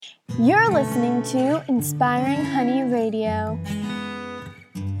You're listening to Inspiring Honey Radio.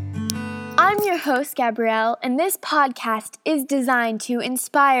 I'm your host, Gabrielle, and this podcast is designed to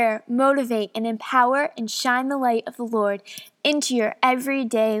inspire, motivate, and empower and shine the light of the Lord into your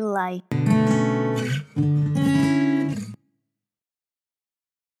everyday life.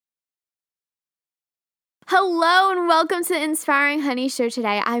 Hello and welcome to the Inspiring Honey Show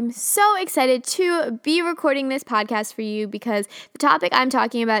today. I'm so excited to be recording this podcast for you because the topic I'm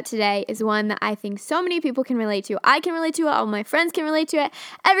talking about today is one that I think so many people can relate to. I can relate to it, all my friends can relate to it,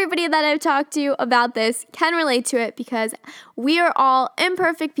 everybody that I've talked to about this can relate to it because we are all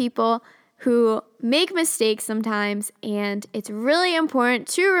imperfect people who make mistakes sometimes, and it's really important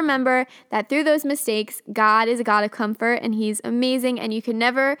to remember that through those mistakes, God is a God of comfort, and He's amazing, and you can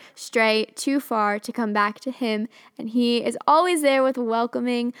never stray too far to come back to Him, and He is always there with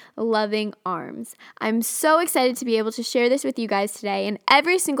welcoming, loving arms. I'm so excited to be able to share this with you guys today, and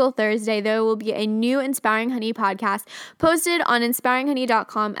every single Thursday, there will be a new Inspiring Honey podcast posted on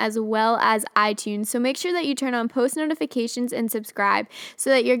inspiringhoney.com as well as iTunes, so make sure that you turn on post notifications and subscribe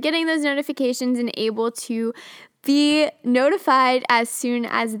so that you're getting those notifications and able to be notified as soon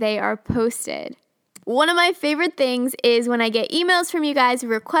as they are posted. One of my favorite things is when I get emails from you guys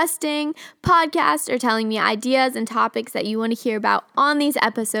requesting podcasts or telling me ideas and topics that you want to hear about on these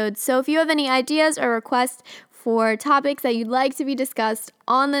episodes. So if you have any ideas or requests for topics that you'd like to be discussed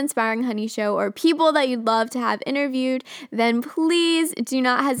on the Inspiring Honey Show or people that you'd love to have interviewed, then please do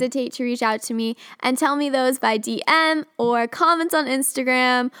not hesitate to reach out to me and tell me those by DM or comments on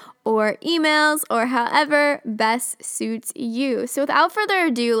Instagram or emails or however best suits you. So without further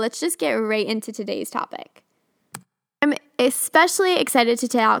ado, let's just get right into today's topic. I'm especially excited to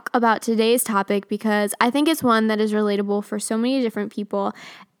talk about today's topic because I think it's one that is relatable for so many different people.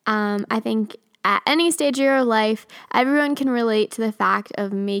 I think at any stage of your life, everyone can relate to the fact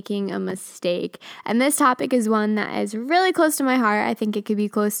of making a mistake. And this topic is one that is really close to my heart. I think it could be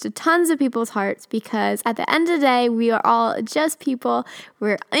close to tons of people's hearts because at the end of the day, we are all just people.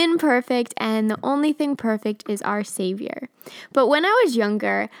 We're imperfect, and the only thing perfect is our Savior. But when I was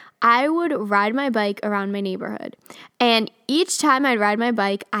younger, I would ride my bike around my neighborhood. And each time I'd ride my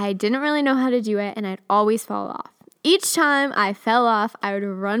bike, I didn't really know how to do it, and I'd always fall off. Each time I fell off, I would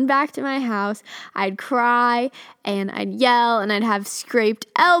run back to my house, I'd cry, and I'd yell, and I'd have scraped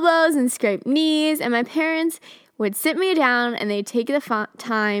elbows and scraped knees, and my parents would sit me down, and they'd take the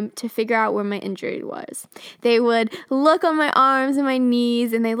time to figure out where my injury was. They would look on my arms and my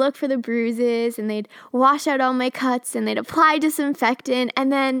knees, and they'd look for the bruises, and they'd wash out all my cuts, and they'd apply disinfectant,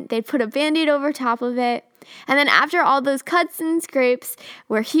 and then they'd put a Band-Aid over top of it. And then after all those cuts and scrapes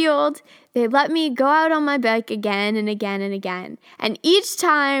were healed, they let me go out on my bike again and again and again. And each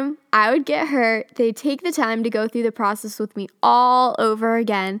time I would get hurt, they'd take the time to go through the process with me all over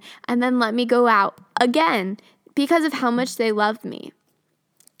again and then let me go out again because of how much they loved me.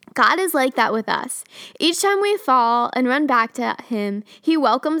 God is like that with us. Each time we fall and run back to Him, He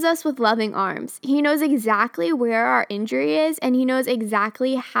welcomes us with loving arms. He knows exactly where our injury is, and He knows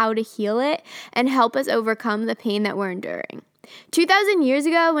exactly how to heal it and help us overcome the pain that we're enduring. 2,000 years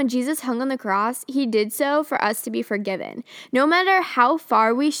ago, when Jesus hung on the cross, He did so for us to be forgiven. No matter how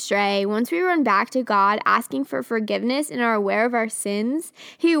far we stray, once we run back to God asking for forgiveness and are aware of our sins,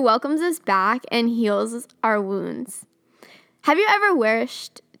 He welcomes us back and heals our wounds. Have you ever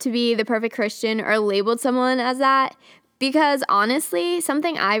wished to be the perfect Christian or labeled someone as that? Because honestly,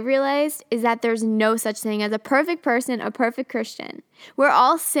 something I've realized is that there's no such thing as a perfect person, a perfect Christian. We're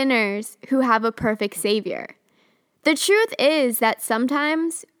all sinners who have a perfect Savior. The truth is that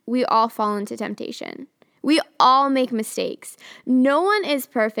sometimes we all fall into temptation. We all make mistakes. No one is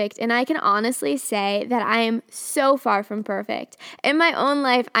perfect, and I can honestly say that I am so far from perfect. In my own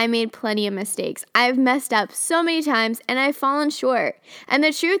life, I made plenty of mistakes. I've messed up so many times, and I've fallen short. And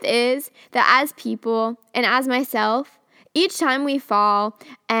the truth is that as people, and as myself, each time we fall,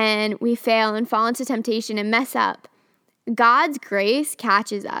 and we fail, and fall into temptation, and mess up, God's grace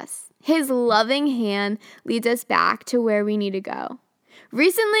catches us. His loving hand leads us back to where we need to go.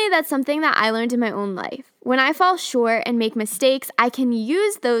 Recently, that's something that I learned in my own life. When I fall short and make mistakes, I can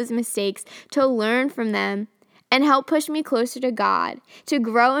use those mistakes to learn from them and help push me closer to God, to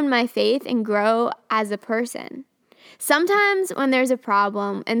grow in my faith and grow as a person. Sometimes when there's a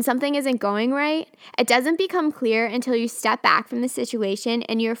problem and something isn't going right, it doesn't become clear until you step back from the situation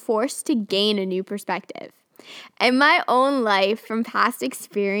and you're forced to gain a new perspective. In my own life, from past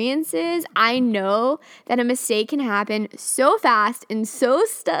experiences, I know that a mistake can happen so fast and so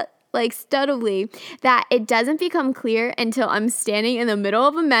studily that it doesn't become clear until I'm standing in the middle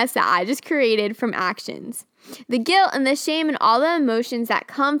of a mess that I just created from actions. The guilt and the shame and all the emotions that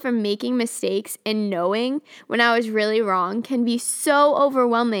come from making mistakes and knowing when I was really wrong can be so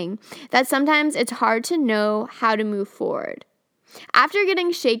overwhelming that sometimes it's hard to know how to move forward. After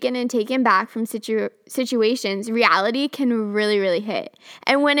getting shaken and taken back from situations, reality can really hit.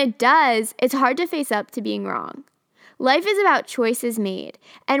 And when it does, it's hard to face up to being wrong. Life is about choices made,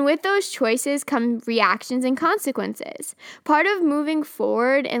 and with those choices come reactions and consequences. Part of moving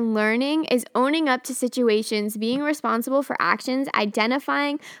forward and learning is owning up to situations, being responsible for actions,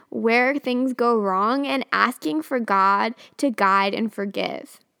 identifying where things go wrong, and asking for God to guide and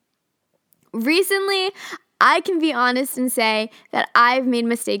forgive. Recently, I can be honest and say that I've made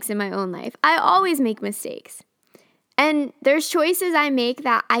mistakes in my own life. I always make mistakes. And there's choices I make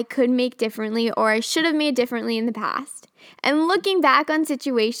that I could make differently or I should have made differently in the past. And looking back on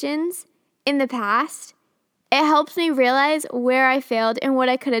situations in the past, it helps me realize where I failed and what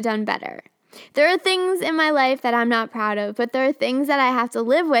I could have done better. There are things in my life that I'm not proud of, but there are things that I have to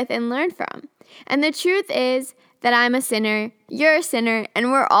live with and learn from. And the truth is that I'm a sinner, you're a sinner,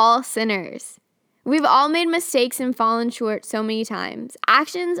 and we're all sinners. We've all made mistakes and fallen short so many times.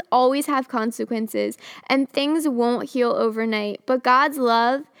 Actions always have consequences, and things won't heal overnight, but God's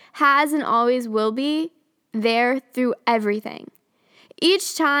love has and always will be there through everything.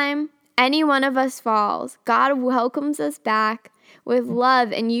 Each time any one of us falls, God welcomes us back with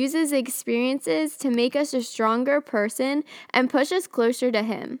love and uses experiences to make us a stronger person and push us closer to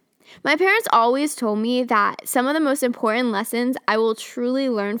Him. My parents always told me that some of the most important lessons I will truly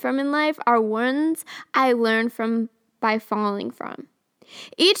learn from in life are ones I learned from by falling from.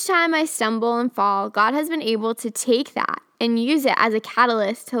 Each time I stumble and fall, God has been able to take that and use it as a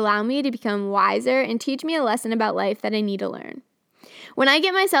catalyst to allow me to become wiser and teach me a lesson about life that I need to learn. When I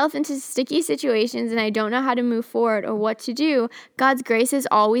get myself into sticky situations and I don't know how to move forward or what to do, God's grace is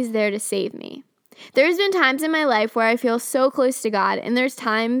always there to save me. There's been times in my life where I feel so close to God, and there's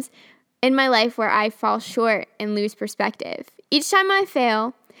times in my life where I fall short and lose perspective. Each time I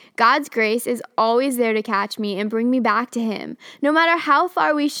fail, God's grace is always there to catch me and bring me back to Him. No matter how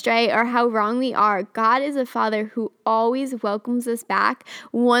far we stray or how wrong we are, God is a Father who always welcomes us back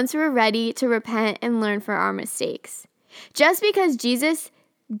once we're ready to repent and learn from our mistakes. Just because Jesus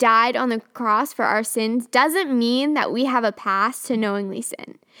died on the cross for our sins doesn't mean that we have a pass to knowingly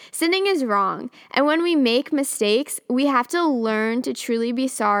sin. Sinning is wrong, and when we make mistakes, we have to learn to truly be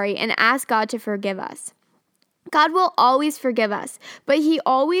sorry and ask God to forgive us. God will always forgive us, but He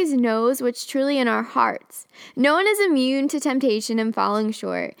always knows what's truly in our hearts. No one is immune to temptation and falling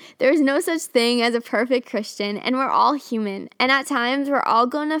short. There is no such thing as a perfect Christian, and we're all human, and at times we're all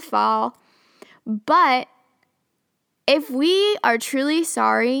going to fall, but if we are truly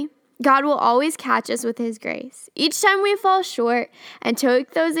sorry, God will always catch us with His grace. Each time we fall short and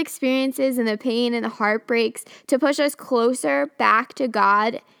take those experiences and the pain and the heartbreaks to push us closer back to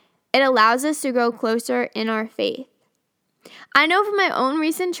God, it allows us to grow closer in our faith. I know from my own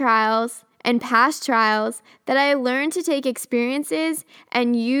recent trials and past trials that I learned to take experiences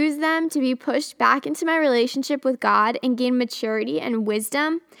and use them to be pushed back into my relationship with God and gain maturity and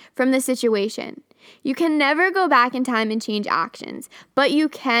wisdom from the situation. You can never go back in time and change actions, but you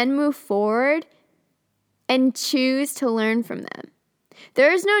can move forward and choose to learn from them.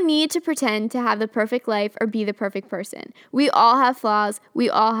 There is no need to pretend to have the perfect life or be the perfect person. We all have flaws. We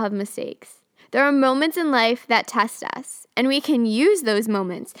all have mistakes. There are moments in life that test us, and we can use those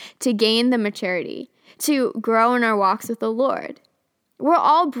moments to gain the maturity, to grow in our walks with the Lord. We're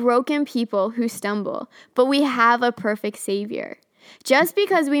all broken people who stumble, but we have a perfect Savior. Just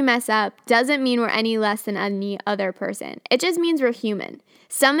because we mess up doesn't mean we're any less than any other person. It just means we're human.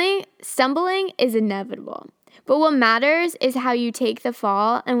 Stumbling is inevitable. But what matters is how you take the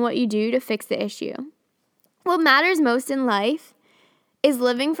fall and what you do to fix the issue. What matters most in life is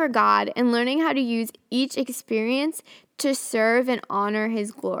living for God and learning how to use each experience to serve and honor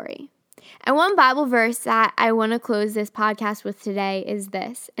His glory. And one Bible verse that I want to close this podcast with today is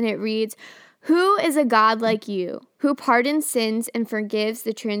this, and it reads, "Who is a God like you, who pardons sins and forgives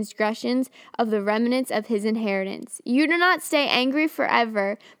the transgressions of the remnants of His inheritance? You do not stay angry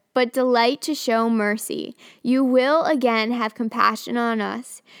forever, but delight to show mercy. You will again have compassion on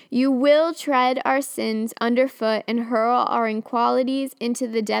us. You will tread our sins underfoot and hurl our inequalities into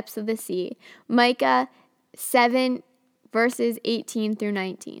the depths of the sea." Micah 7, verses 18 through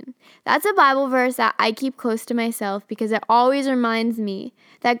 19. That's a Bible verse that I keep close to myself because it always reminds me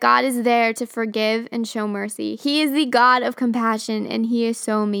that God is there to forgive and show mercy. He is the God of compassion, and He is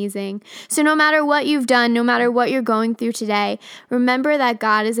so amazing. So no matter what you've done, no matter what you're going through today, remember that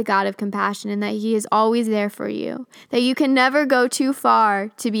God is a God of compassion and that He is always there for you. That you can never go too far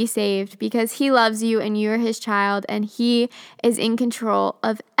to be saved because He loves you and you're His child, and He is in control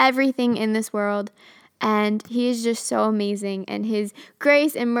of everything in this world. And He is just so amazing, and His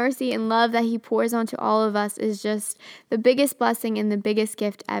grace and mercy and love that He pours onto all of us is just the biggest blessing and the biggest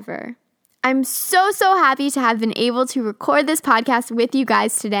gift ever. I'm so happy to have been able to record this podcast with you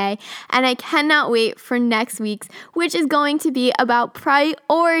guys today, and I cannot wait for next week's, which is going to be about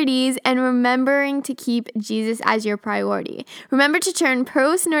priorities and remembering to keep Jesus as your priority. Remember to turn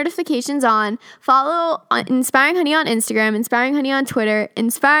post notifications on, follow Inspiring Honey on Instagram, Inspiring Honey on Twitter,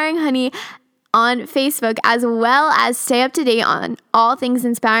 Inspiring Honey on Facebook, as well as stay up to date on all things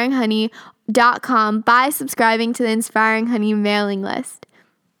inspiringhoney.com by subscribing to the Inspiring Honey mailing list.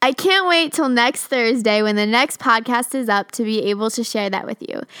 I can't wait till next Thursday when the next podcast is up to be able to share that with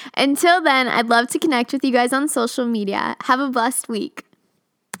you. Until then, I'd love to connect with you guys on social media. Have a blessed week.